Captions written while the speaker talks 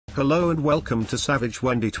Hello and welcome to Savage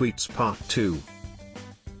Wendy Tweets Part 2.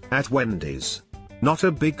 At Wendy's. Not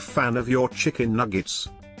a big fan of your chicken nuggets.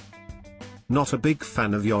 Not a big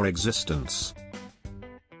fan of your existence.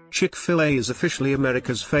 Chick-fil-A is officially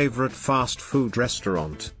America's favorite fast food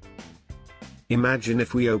restaurant. Imagine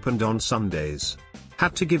if we opened on Sundays.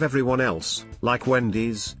 Had to give everyone else, like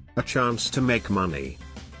Wendy's, a chance to make money.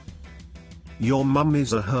 Your mum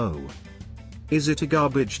is a hoe. Is it a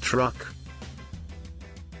garbage truck?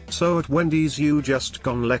 So at Wendy's you just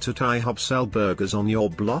gone let a IHOP sell burgers on your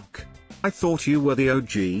block? I thought you were the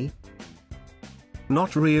OG.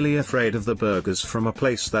 Not really afraid of the burgers from a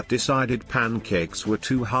place that decided pancakes were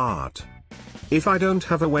too hard. If I don't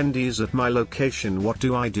have a Wendy's at my location, what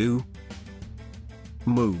do?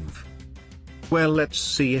 Move. Well, let's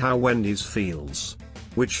see how Wendy's feels.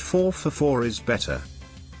 Which 4 for 4 is better?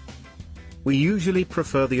 We usually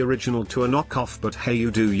prefer the original to a knockoff, but hey,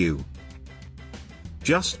 you do you.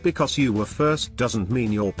 Just because you were first doesn't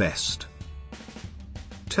mean you're best.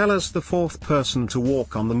 Tell us the fourth person to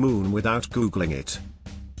walk on the moon without Googling it.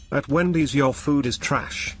 At Wendy's your food is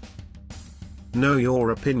trash. No, your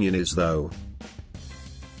opinion is though.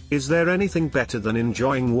 Is there anything better than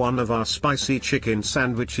enjoying one of our spicy chicken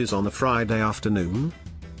sandwiches on a Friday afternoon?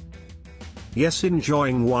 Yes,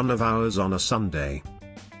 enjoying one of ours on a Sunday.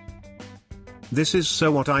 This is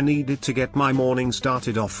so what I needed to get my morning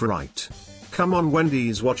started off right. Come on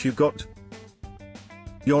Wendy's, what you got?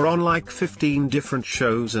 You're on like 15 different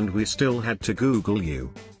shows and we still had to Google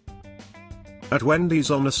you. At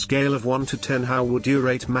Wendy's, on a scale of 1 to 10, how would you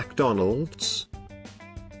rate McDonald's?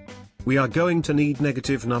 We are going to need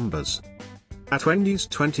negative numbers. At Wendy's,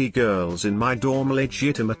 20 girls in my dorm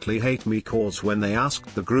legitimately hate me cause when they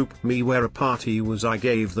asked the group me where a party was, I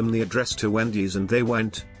gave them the address to Wendy's and they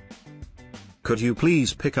went. Could you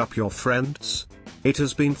please pick up your friends? It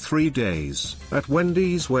has been 3 days. At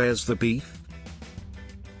Wendy's, where's the beef?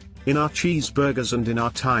 In our cheeseburgers and in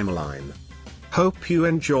our timeline. Hope you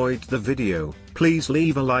enjoyed the video. Please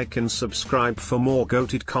leave a like and subscribe for more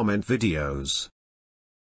goated comment videos.